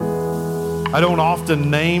I don't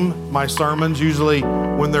often name my sermons. Usually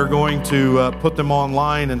when they're going to put them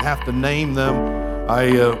online and have to name them,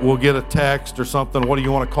 I will get a text or something, what do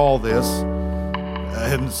you want to call this?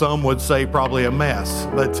 And some would say probably a mess,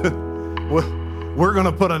 but we're going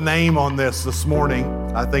to put a name on this morning.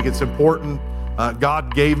 I think it's important.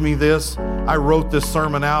 God gave me this. I wrote this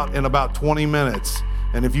sermon out in about 20 minutes,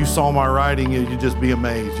 and if you saw my writing, you'd just be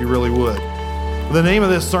amazed. You really would. The name of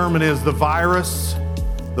this sermon is The Virus,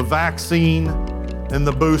 the Vaccine, and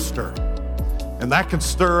the Booster. And that can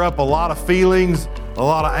stir up a lot of feelings, a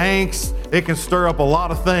lot of angst. It can stir up a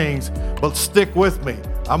lot of things, but stick with me.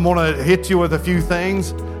 I'm going to hit you with a few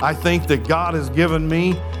things I think that God has given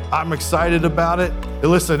me. I'm excited about it.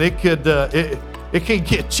 Listen, it could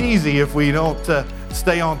get cheesy if we don't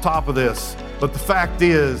stay on top of this. But the fact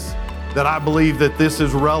is that I believe that this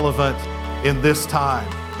is relevant in this time,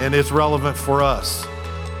 and it's relevant for us.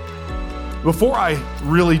 Before I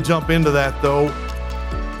really jump into that, though,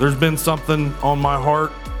 there's been something on my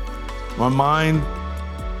heart, my mind,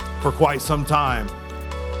 for quite some time.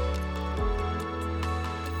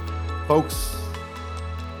 Folks,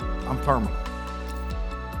 I'm terminal.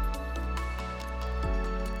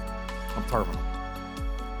 I'm terminal.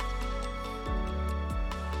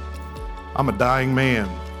 I'm a dying man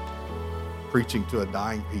preaching to a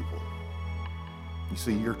dying people. You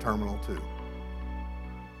see, you're terminal too.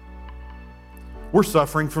 We're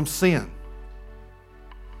suffering from sin.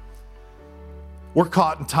 We're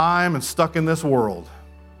caught in time and stuck in this world,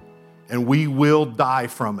 and we will die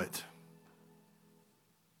from it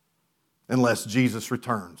unless Jesus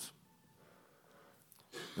returns.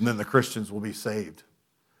 And then the Christians will be saved.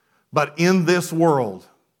 But in this world,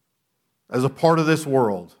 as a part of this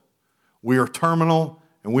world, we are terminal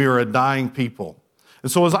and we are a dying people.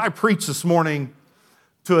 And so as I preach this morning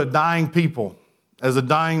to a dying people, as a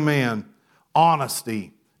dying man,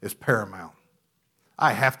 honesty is paramount.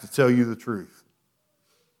 I have to tell you the truth.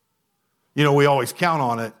 You know, we always count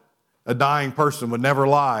on it. A dying person would never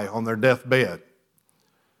lie on their deathbed.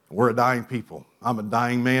 We're a dying people. I'm a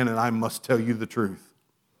dying man, and I must tell you the truth.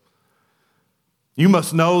 You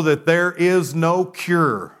must know that there is no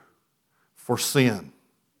cure for sin.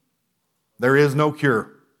 There is no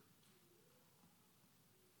cure.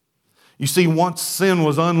 You see, once sin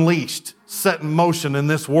was unleashed, set in motion in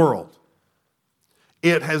this world,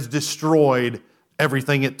 it has destroyed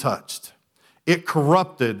everything it touched. It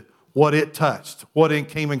corrupted what it touched, what it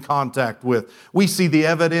came in contact with. We see the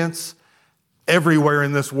evidence everywhere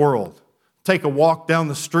in this world. Take a walk down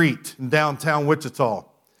the street in downtown Wichita,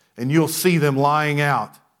 and you'll see them lying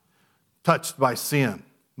out, touched by sin.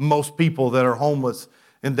 Most people that are homeless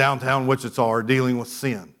in downtown Wichita are dealing with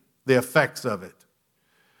sin, the effects of it.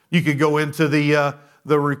 You could go into the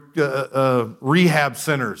rehab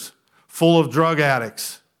centers full of drug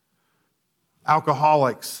addicts,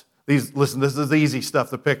 alcoholics. Listen, this is easy stuff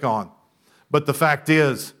to pick on. But the fact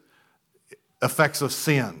is, effects of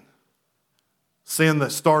sin. Sin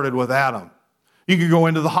that started with Adam. You could go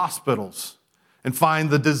into the hospitals and find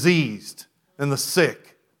the diseased and the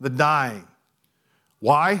sick, the dying.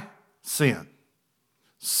 Why? Sin.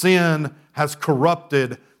 Sin has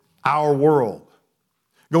corrupted our world.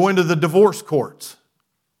 Go into the divorce courts.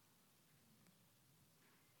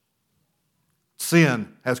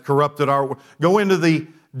 Sin has corrupted our world. Go into the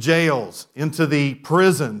jails, into the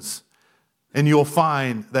prisons, and you'll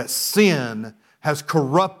find that sin has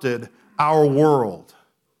corrupted our world.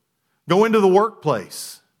 Go into the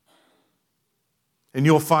workplace, and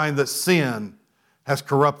you'll find that sin has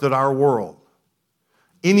corrupted our world.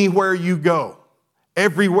 Anywhere you go,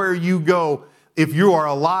 everywhere you go, if you are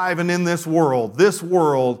alive and in this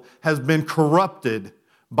world has been corrupted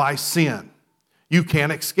by sin. You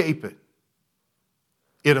can't escape it.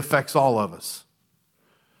 It affects all of us.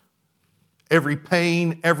 Every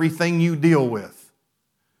pain, everything you deal with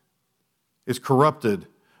is corrupted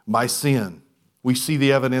by sin. We see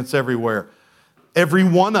the evidence everywhere. Every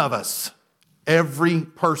one of us, every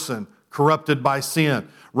person corrupted by sin.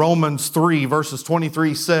 Romans 3 verses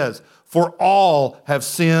 23 says, "For all have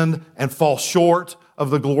sinned and fall short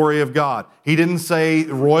of the glory of God." He didn't say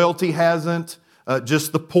royalty hasn't,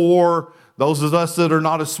 just the poor, those of us that are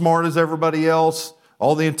not as smart as everybody else,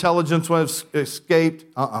 all the intelligence was escaped.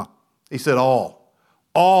 He said all.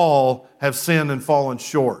 All have sinned and fallen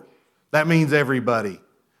short. That means everybody.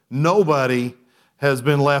 Nobody has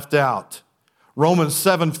been left out. Romans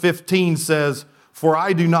 7:15 says, "For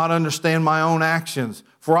I do not understand my own actions,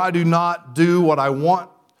 for I do not do what I want,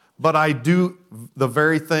 but I do the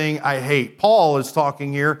very thing I hate." Paul is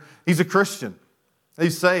talking here. He's a Christian.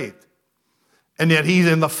 He's saved. And yet he's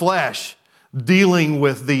in the flesh dealing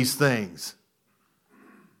with these things.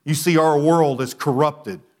 You see, our world is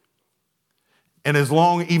corrupted. And as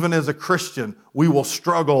long, even as a Christian, we will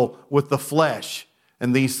struggle with the flesh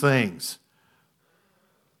and these things.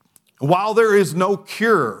 While there is no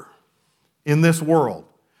cure in this world,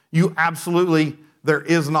 there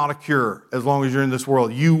is not a cure as long as you're in this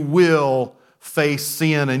world. You will face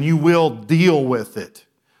sin and you will deal with it,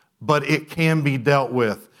 but it can be dealt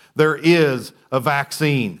with. There is a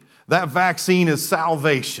vaccine. That vaccine is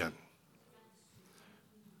salvation.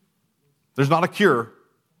 There's not a cure.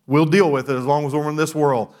 We'll deal with it as long as we're in this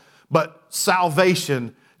world. But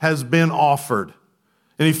salvation has been offered.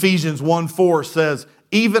 In Ephesians 1:4 says,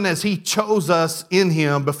 even as he chose us in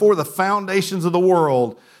him before the foundations of the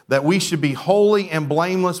world, that we should be holy and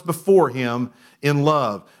blameless before him in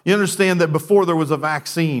love. You understand that before there was a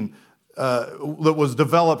vaccine that was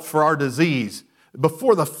developed for our disease,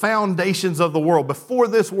 before the foundations of the world, before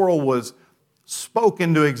this world was spoken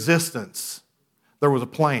into existence, there was a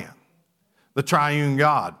plan. The triune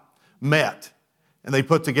God met and they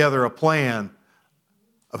put together a plan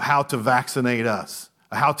of how to vaccinate us,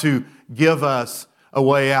 how to give us a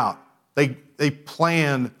way out. They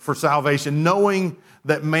planned for salvation. Knowing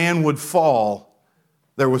that man would fall,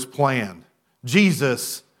 there was planned.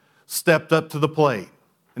 Jesus stepped up to the plate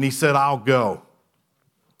and he said, I'll go.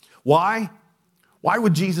 Why? Why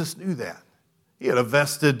would Jesus do that? He had a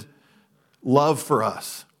vested love for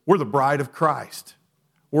us. We're the bride of Christ.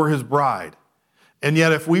 We're his bride. And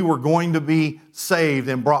yet if we were going to be saved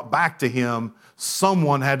and brought back to him,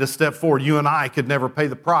 someone had to step forward. You and I could never pay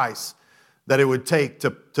the price that it would take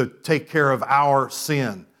to take care of our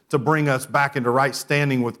sin, to bring us back into right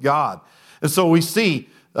standing with God. And so we see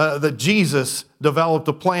that Jesus developed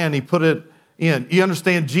a plan. He put it in. You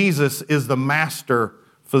understand, Jesus is the master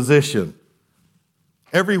physician.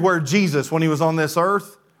 Everywhere Jesus, when he was on this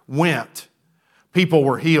earth, went, people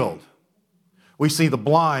were healed. We see the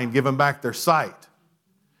blind given back their sight.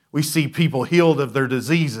 We see people healed of their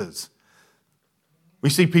diseases. We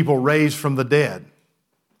see people raised from the dead.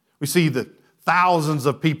 We see the thousands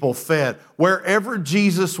of people fed. Wherever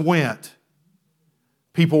Jesus went,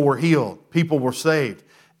 people were healed. People were saved.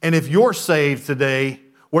 And if you're saved today,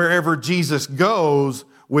 wherever Jesus goes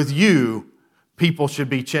with you, people should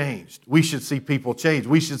be changed. We should see people change.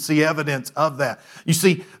 We should see evidence of that. You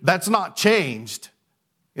see, that's not changed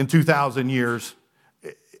in 2,000 years.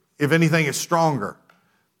 If anything, it's stronger.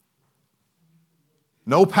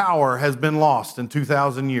 No power has been lost in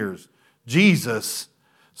 2,000 years. Jesus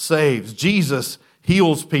saves. Jesus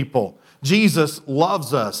heals people. Jesus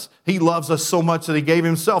loves us. He loves us so much that he gave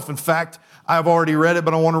himself. In fact, I've already read it,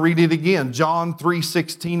 but I want to read it again. John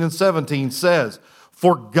 3:16 and 17 says,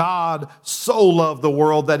 for God so loved the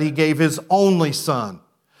world that he gave his only Son,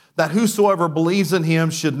 that whosoever believes in him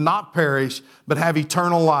should not perish, but have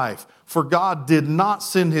eternal life. For God did not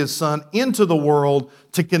send his Son into the world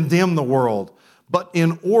to condemn the world, but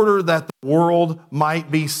in order that the world might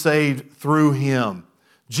be saved through him.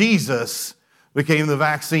 Jesus became the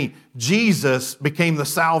vaccine. Jesus became the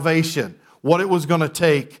salvation. What it was going to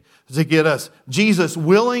take to get us. Jesus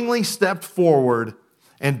willingly stepped forward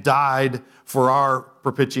and died for our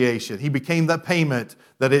propitiation. He became the payment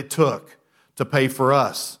that it took to pay for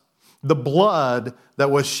us. The blood that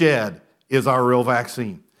was shed is our real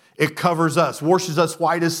vaccine. It covers us, washes us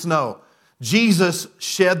white as snow. Jesus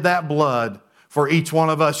shed that blood for each one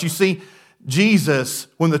of us. You see, Jesus,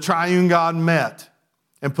 when the triune God met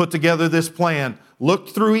and put together this plan,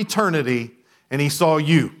 looked through eternity and he saw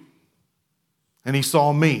you and he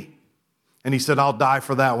saw me. And he said, I'll die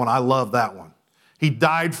for that one. I love that one. He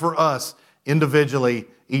died for us individually,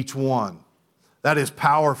 each one. That is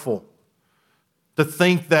powerful. To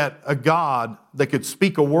think that a God that could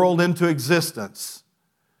speak a world into existence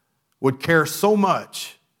would care so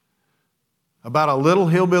much about a little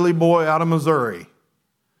hillbilly boy out of Missouri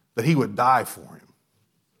that he would die for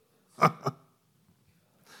him.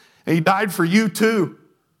 And he died for you too.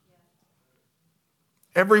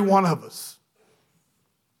 Every one of us.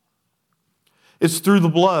 It's through the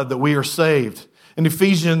blood that we are saved. In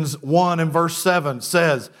Ephesians 1 and verse 7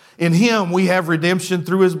 says, in him we have redemption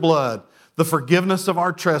through his blood, the forgiveness of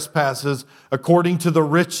our trespasses according to the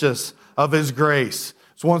riches of his grace.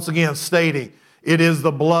 So once again stating, it is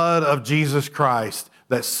the blood of Jesus Christ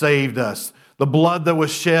that saved us. The blood that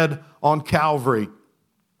was shed on Calvary.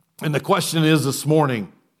 And the question is this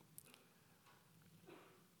morning,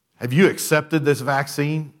 have you accepted this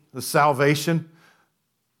vaccine, this salvation?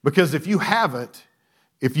 Because if you haven't,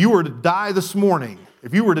 if you were to die this morning,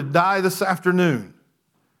 if you were to die this afternoon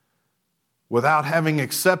without having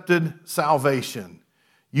accepted salvation,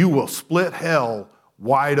 you will split hell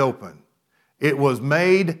wide open. It was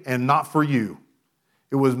made and not for you.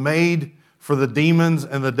 It was made for the demons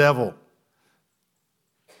and the devil.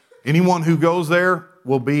 Anyone who goes there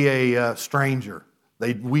will be a stranger.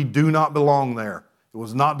 We do not belong there. It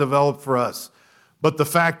was not developed for us. But the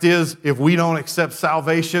fact is, if we don't accept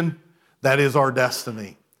salvation, that is our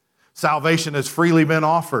destiny. Salvation has freely been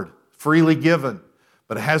offered, freely given,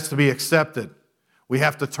 but it has to be accepted. We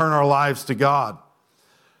have to turn our lives to God.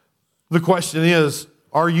 The question is,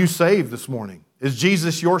 are you saved this morning? Is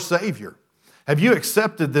Jesus your Savior? Have you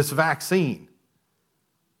accepted this vaccine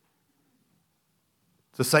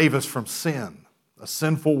to save us from sin, a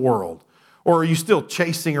sinful world? Or are you still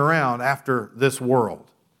chasing around after this world?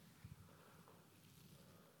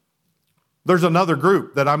 There's another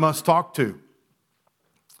group that I must talk to.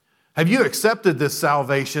 Have you accepted this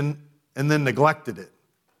salvation and then neglected it?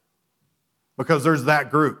 Because there's that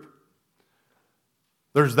group.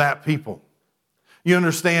 There's that people. You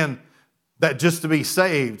understand that just to be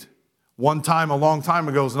saved one time a long time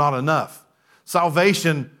ago is not enough.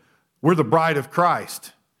 Salvation, we're the bride of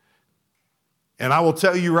Christ. And I will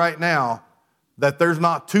tell you right now that there's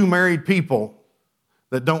not two married people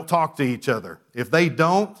that don't talk to each other. If they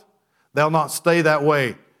don't, they'll not stay that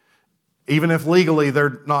way. Even if legally they're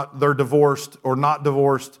divorced or not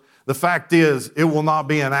divorced, the fact is it will not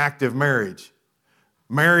be an active marriage.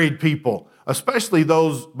 Married people, especially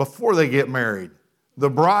those before they get married, the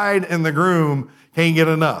bride and the groom can't get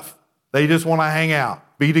enough. They just want to hang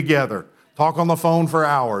out, be together, talk on the phone for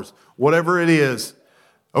hours, whatever it is.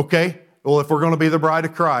 Okay, well, if we're going to be the bride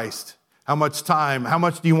of Christ, how much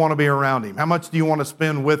do you want to be around Him? How much do you want to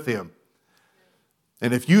spend with Him?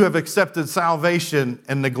 And if you have accepted salvation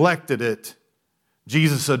and neglected it,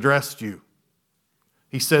 Jesus addressed you.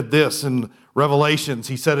 He said this in Revelations.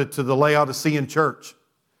 He said it to the Laodicean church.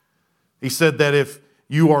 He said that if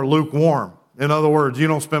you are lukewarm, in other words, you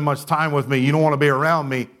don't spend much time with me, you don't want to be around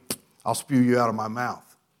me, I'll spew you out of my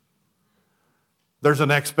mouth. There's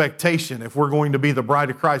an expectation, if we're going to be the bride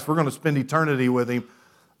of Christ, we're going to spend eternity with Him,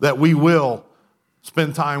 that we will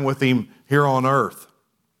spend time with Him here on earth.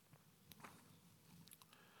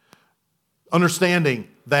 Understanding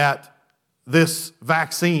that this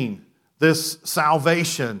vaccine, this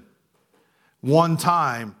salvation, one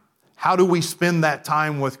time, how do we spend that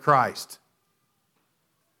time with Christ?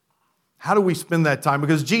 How do we spend that time?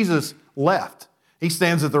 Because Jesus left. He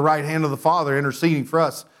stands at the right hand of the Father interceding for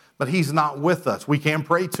us, but He's not with us. We can't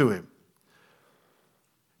pray to Him.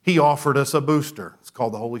 He offered us a booster. It's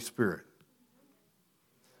called the Holy Spirit.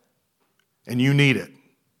 And you need it.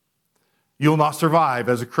 You'll not survive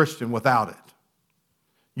as a Christian without it.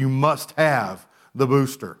 You must have the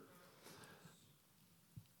booster.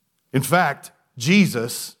 In fact,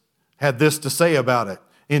 Jesus had this to say about it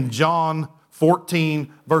in John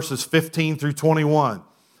 14, verses 15 through 21.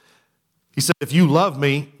 He said, if you love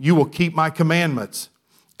me, you will keep my commandments,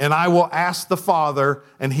 and I will ask the Father,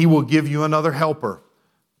 and He will give you another helper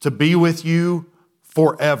to be with you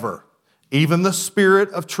forever, even the Spirit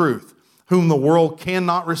of truth, whom the world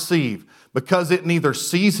cannot receive, because it neither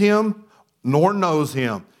sees Him nor knows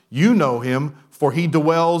Him. You know Him, for He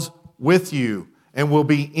dwells with you and will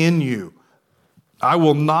be in you. I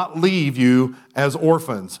will not leave you as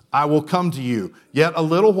orphans. I will come to you. Yet a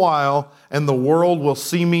little while, and the world will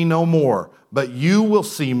see me no more. But you will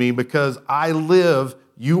see me, because I live,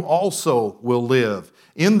 you also will live.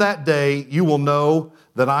 In that day you will know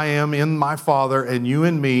that I am in my Father, and you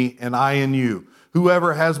in me, and I in you.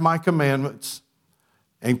 Whoever has my commandments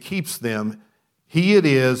and keeps them, he it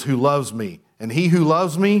is who loves me. And he who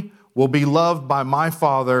loves me will be loved by my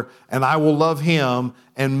Father, and I will love him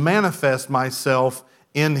and manifest myself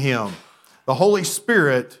in him. The Holy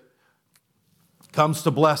Spirit comes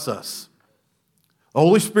to bless us. The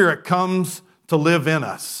Holy Spirit comes to live in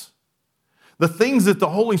us. The things that the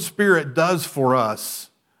Holy Spirit does for us,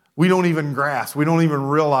 we don't even grasp. We don't even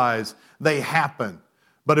realize they happen.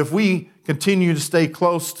 But if we continue to stay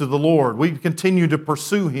close to the Lord, we continue to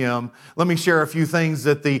pursue Him, let me share a few things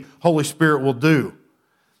that the Holy Spirit will do.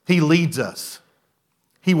 He leads us.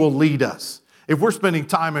 He will lead us. If we're spending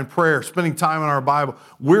time in prayer, spending time in our Bible,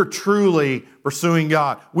 we're truly pursuing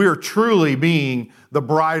God. We are truly being the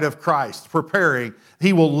bride of Christ, preparing.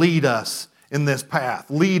 He will lead us in this path,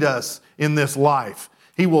 lead us in this life.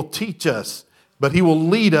 He will teach us, but He will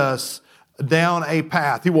lead us down a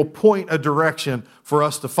path. He will point a direction for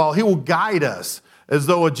us to follow. He will guide us as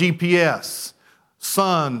though a GPS.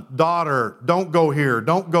 Son, daughter, don't go here,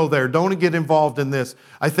 don't go there, don't get involved in this.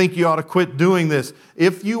 I think you ought to quit doing this.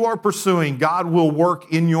 If you are pursuing, God will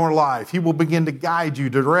work in your life. He will begin to guide you,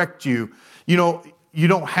 direct you. You know, you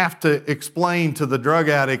don't have to explain to the drug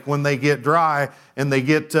addict when they get dry and they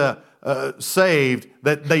get saved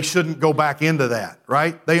that they shouldn't go back into that,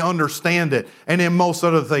 right? They understand it. And in most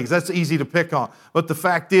other things, that's easy to pick on. But the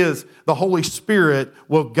fact is, the Holy Spirit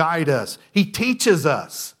will guide us. He teaches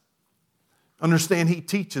us. Understand, He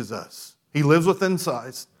teaches us. He lives within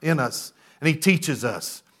us, and He teaches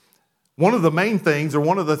us. One of the main things, or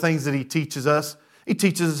one of the things that He teaches us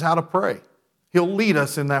how to pray. He'll lead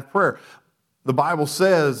us in that prayer. The Bible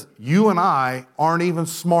says you and I aren't even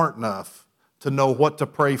smart enough to know what to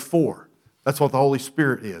pray for. That's what the Holy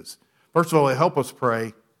Spirit is. First of all, He'll help us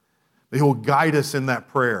pray. He will guide us in that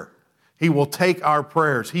prayer. He will take our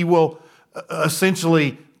prayers. He will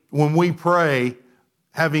essentially, when we pray,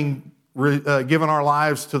 having given our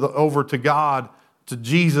lives over to God, to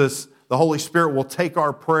Jesus, the Holy Spirit will take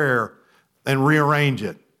our prayer and rearrange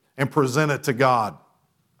it and present it to God.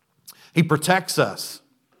 He protects us.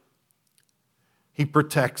 He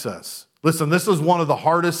protects us. Listen, this is one of the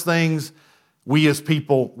hardest things we as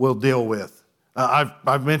people will deal with.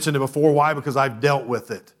 I've mentioned it before. Why? Because I've dealt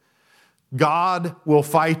with it. God will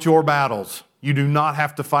fight your battles. You do not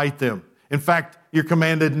have to fight them. In fact, you're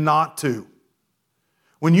commanded not to.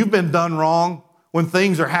 When you've been done wrong, when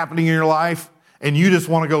things are happening in your life and you just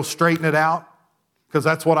want to go straighten it out, because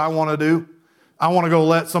that's what I want to do. I want to go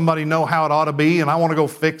let somebody know how it ought to be, and I want to go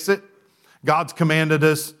fix it. God's commanded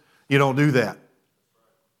us, you don't do that.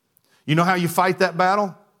 You know how you fight that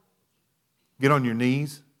battle? Get on your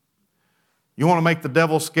knees. You want to make the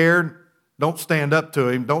devil scared? Don't stand up to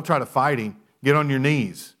him. Don't try to fight him. Get on your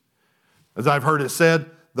knees. As I've heard it said,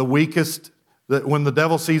 when the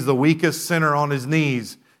devil sees the weakest sinner on his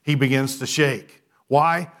knees, he begins to shake.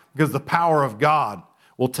 Why? Because the power of God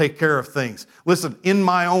will take care of things. Listen, in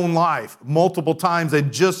my own life, multiple times,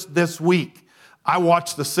 and just this week, I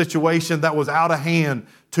watched the situation that was out of hand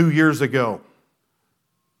 2 years ago.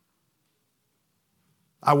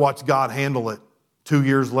 I watched God handle it 2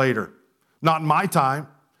 years later. Not in my time,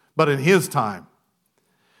 but in His time.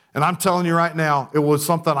 And I'm telling you right now, it was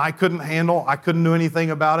something I couldn't handle. I couldn't do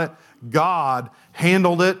anything about it. God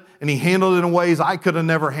handled it, and He handled it in ways I could have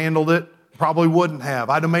never handled it. Probably wouldn't have.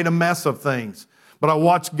 I'd have made a mess of things. But I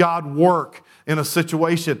watched God work in a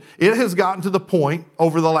situation. It has gotten to the point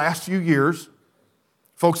over the last few years,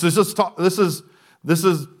 folks, this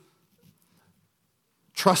is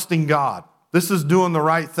trusting God. This is doing the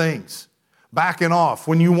right things. Backing off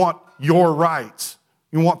when you want your rights.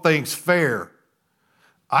 You want things fair.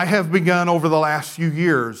 I have begun over the last few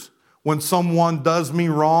years, when someone does me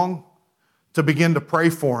wrong, to begin to pray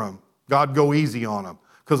for them. God, go easy on them.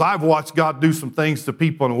 Because I've watched God do some things to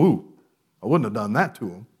people, and I wouldn't have done that to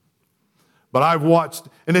them. But I've watched,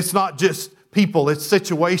 and it's not just people, it's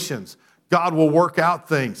situations. God will work out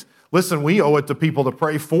things. Listen, we owe it to people to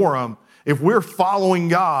pray for them. If we're following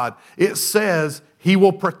God, it says He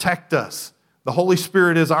will protect us. The Holy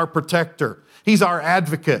Spirit is our protector. He's our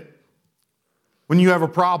advocate. When you have a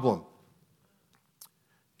problem,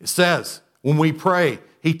 it says when we pray,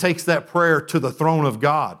 He takes that prayer to the throne of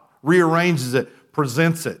God, rearranges it,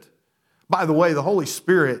 presents it. By the way, the Holy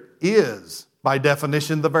Spirit is, by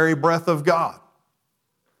definition, the very breath of God.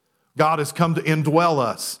 God has come to indwell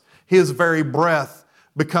us. His very breath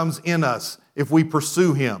becomes in us if we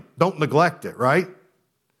pursue Him. Don't neglect it, right?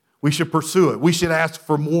 We should pursue it. We should ask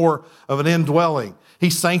for more of an indwelling. He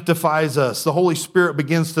sanctifies us. The Holy Spirit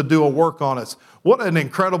begins to do a work on us. What an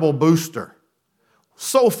incredible booster.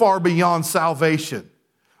 So far beyond salvation.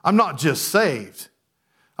 I'm not just saved.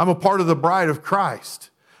 I'm a part of the bride of Christ.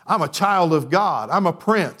 I'm a child of God. I'm a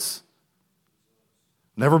prince.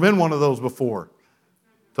 Never been one of those before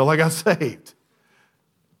until I got saved.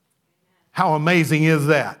 How amazing is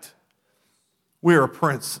that? We are a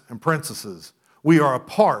prince and princesses. We are a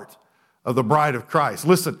part of the bride of Christ.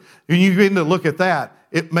 Listen, when you begin to look at that,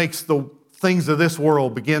 it makes the things of this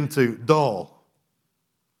world begin to dull.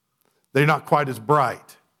 They're not quite as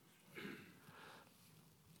bright.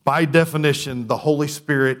 By definition, the Holy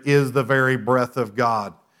Spirit is the very breath of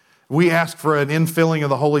God. We ask for an infilling of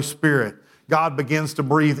the Holy Spirit. God begins to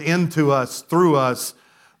breathe into us, through us,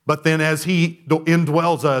 but then as He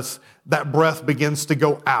indwells us, that breath begins to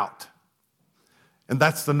go out. And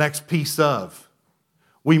that's the next piece of.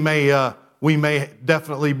 We may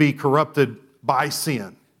definitely be corrupted by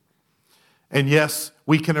sin. And yes,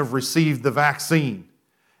 we can have received the vaccine,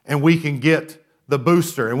 and we can get the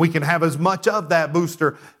booster, and we can have as much of that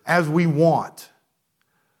booster as we want.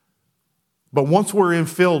 But once we're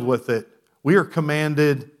infilled with it, we are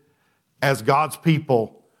commanded as God's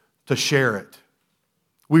people to share it.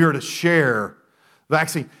 We are to share the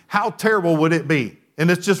vaccine. How terrible would it be?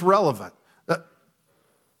 And it's just relevant.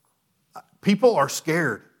 People are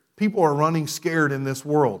scared. People are running scared in this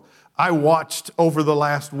world. I watched over the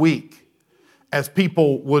last week as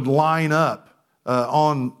people would line up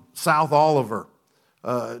on South Oliver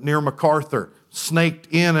near MacArthur, snaked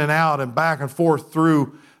in and out and back and forth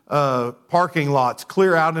through parking lots,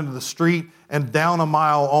 clear out into the street and down a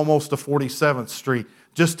mile almost to 47th Street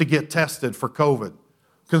just to get tested for COVID.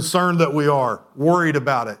 Concerned that we are, worried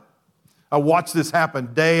about it. I watched this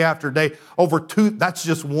happen day after day. That's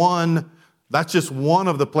just one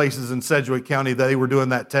of the places in Sedgwick County that they were doing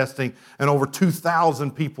that testing, and over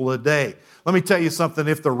 2,000 people a day. Let me tell you something,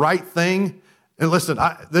 if the right thing, and listen,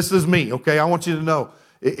 this is me, okay? I want you to know,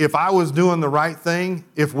 if I was doing the right thing,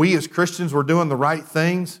 if we as Christians were doing the right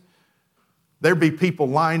things, there'd be people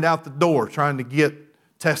lined out the door trying to get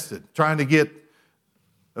tested, trying to get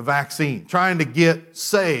a vaccine, trying to get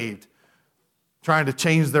saved, trying to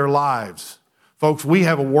change their lives. Folks, we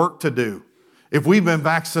have a work to do. If we've been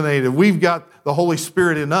vaccinated, we've got the Holy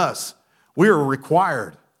Spirit in us, we are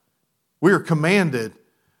required, we are commanded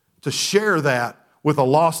to share that with a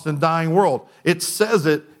lost and dying world. It says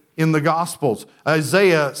it in the Gospels.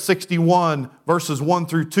 Isaiah 61 verses 1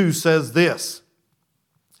 through 2 says this: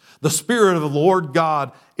 "The Spirit of the Lord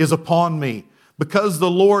God is upon me, because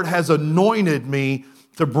the Lord has anointed me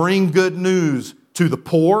to bring good news to the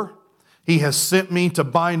poor. He has sent me to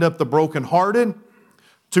bind up the brokenhearted,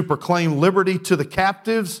 to proclaim liberty to the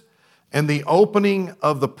captives, and the opening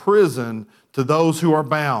of the prison to those who are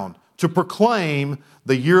bound, to proclaim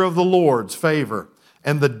the year of the Lord's favor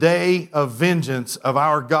and the day of vengeance of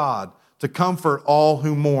our God, to comfort all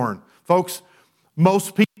who mourn." Folks,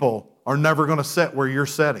 most people are never going to sit where you're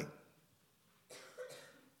sitting.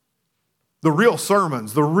 The real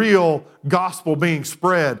sermons, the real gospel being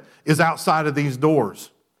spread is outside of these doors.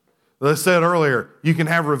 As I said earlier, you can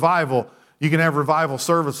have revival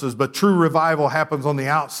services, but true revival happens on the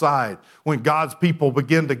outside when God's people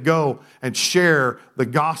begin to go and share the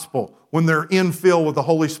gospel, when they're infilled with the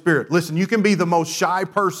Holy Spirit. Listen, you can be the most shy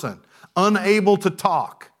person, unable to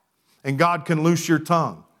talk, and God can loose your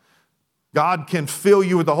tongue. God can fill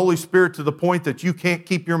you with the Holy Spirit to the point that you can't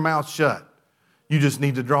keep your mouth shut. You just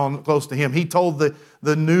need to draw close to Him. He told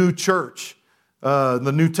the new church,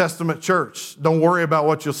 the New Testament church, don't worry about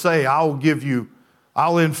what you'll say. I'll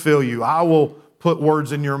infill you. I will put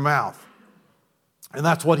words in your mouth. And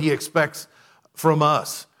that's what He expects from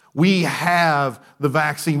us. We have the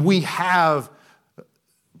vaccine. We have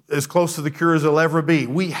as close to the cure as it'll ever be.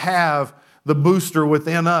 We have the booster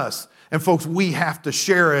within us. And folks, we have to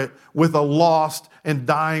share it with a lost and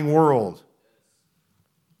dying world.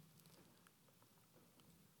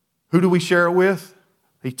 Who do we share it with?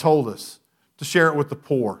 He told us to share it with the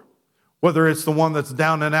poor. Whether it's the one that's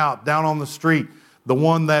down and out, down on the street, the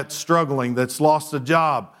one that's struggling, that's lost a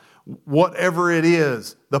job, whatever it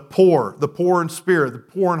is, the poor in spirit, the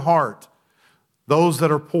poor in heart, those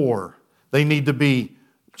that are poor, they need to be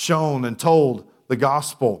shown and told the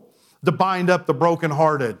gospel. To bind up the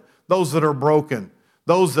brokenhearted, those that are broken,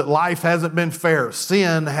 those that life hasn't been fair,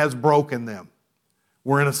 sin has broken them.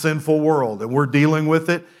 We're in a sinful world and we're dealing with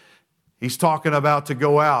it. He's talking about to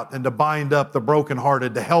go out and to bind up the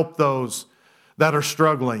brokenhearted, to help those that are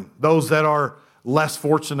struggling, those that are less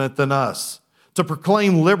fortunate than us, to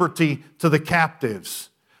proclaim liberty to the captives.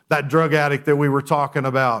 That drug addict that we were talking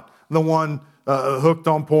about, the one hooked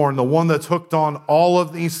on porn, the one that's hooked on all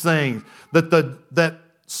of these things, that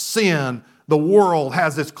sin, the world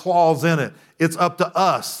has its claws in it. It's up to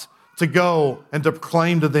us to go and to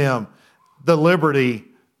proclaim to them the liberty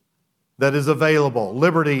that is available,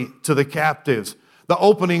 liberty to the captives, the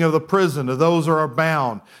opening of the prison to those who are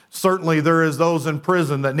bound. Certainly there is those in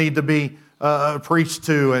prison that need to be preached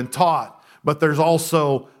to and taught, but there's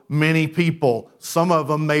also many people, some of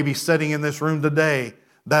them may be sitting in this room today,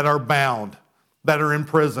 that are bound, that are in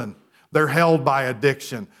prison. They're held by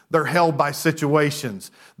addiction. They're held by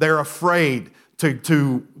situations. They're afraid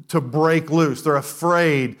to break loose. They're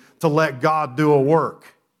afraid to let God do a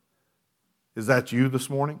work. Is that you this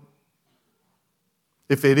morning?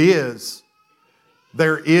 If it is,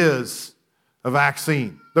 there is a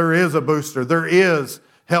vaccine. There is a booster. There is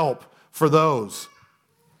help for those.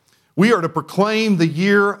 We are to proclaim the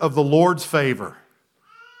year of the Lord's favor.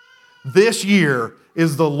 This year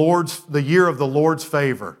is the year of the Lord's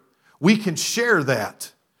favor. We can share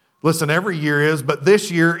that. Listen, every year is, but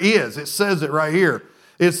this year is. It says it right here.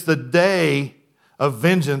 It's the day of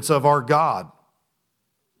vengeance of our God.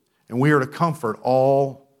 And we are to comfort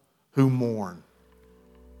all who mourn.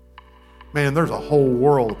 Man, there's a whole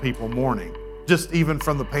world of people mourning. Just even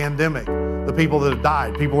from the pandemic. The people that have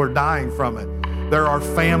died. People are dying from it. There are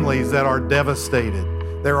families that are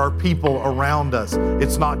devastated. There are people around us.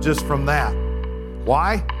 It's not just from that.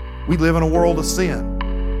 Why? We live in a world of sin.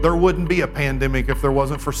 There wouldn't be a pandemic if there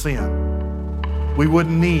wasn't for sin. We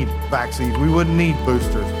wouldn't need vaccines. We wouldn't need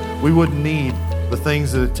boosters. We wouldn't need the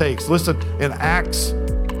things that it takes. Listen, in Acts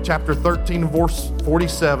chapter 13, verse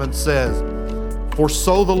 47 says, "For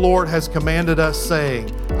so the Lord has commanded us,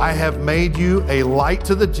 saying, I have made you a light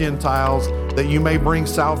to the Gentiles, that you may bring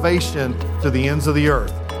salvation to the ends of the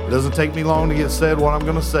earth." It doesn't take me long to get said what I'm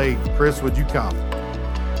going to say. Chris, would you come?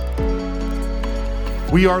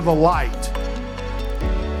 We are the light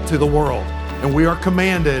to the world, and we are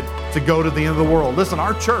commanded to go to the end of the world. Listen,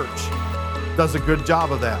 our church does a good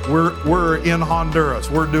job of that. We're in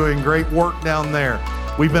Honduras. We're doing great work down there.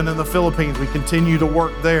 We've been in the Philippines. We continue to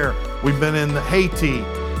work there. We've been in Haiti.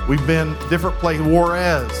 We've been different places,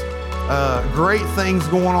 Juarez. Great things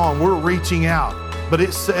going on. We're reaching out. But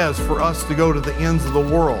it says for us to go to the ends of the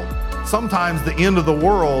world. Sometimes the end of the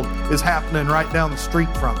world is happening right down the street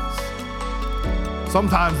from us.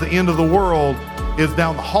 Sometimes the end of the world is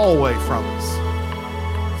down the hallway from us.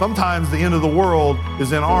 Sometimes the end of the world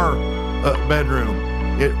is in our bedroom,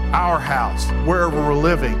 at our house, wherever we're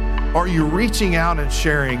living. Are you reaching out and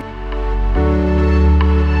sharing?